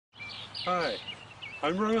Hi,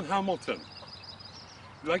 I'm Rowan Hamilton.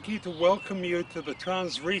 I'd like to welcome you to the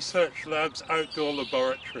Trans Research Lab's outdoor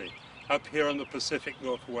laboratory up here in the Pacific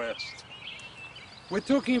Northwest. We're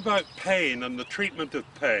talking about pain and the treatment of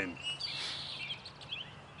pain.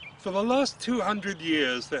 For the last 200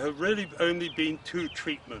 years there have really only been two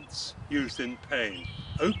treatments used in pain.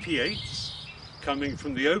 Opiates, coming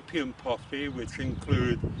from the opium poppy, which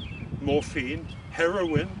include morphine,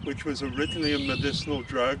 heroin, which was originally a medicinal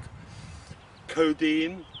drug,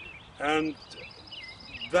 codeine, and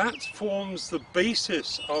that forms the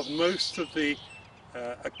basis of most of the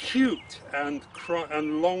acute and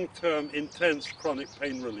long-term intense chronic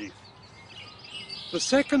pain relief. The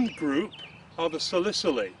second group are the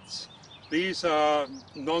salicylates. These are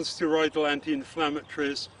non-steroidal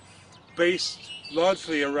anti-inflammatories based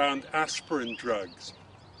largely around aspirin drugs.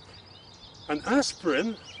 And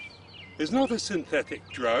aspirin is not a synthetic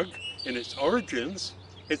drug in its origins.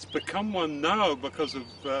 It's become one now because of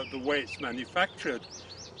the way it's manufactured,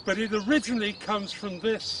 but it originally comes from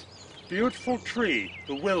this beautiful tree,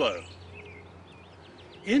 the willow.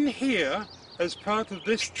 In here, as part of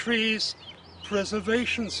this tree's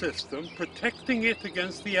preservation system, protecting it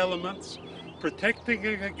against the elements, protecting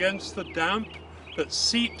it against the damp that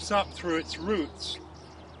seeps up through its roots,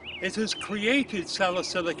 it has created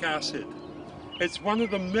salicylic acid. It's one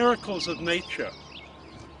of the miracles of nature.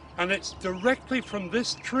 And it's directly from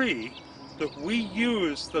this tree that we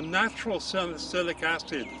use the natural salicylic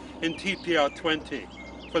acid in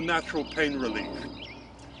TPR20 for natural pain relief.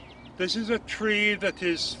 This is a tree that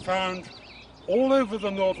is found all over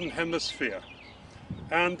the Northern Hemisphere.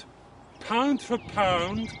 And pound for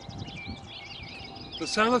pound, the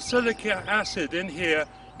salicylic acid in here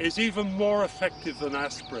is even more effective than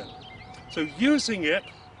aspirin. So using it,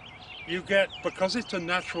 you get, because it's a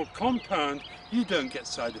natural compound, you don't get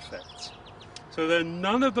side effects. So there are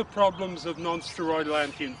none of the problems of non-steroidal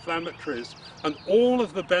anti-inflammatories and all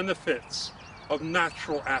of the benefits of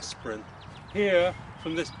natural aspirin here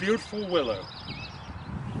from this beautiful willow.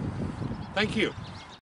 Thank you.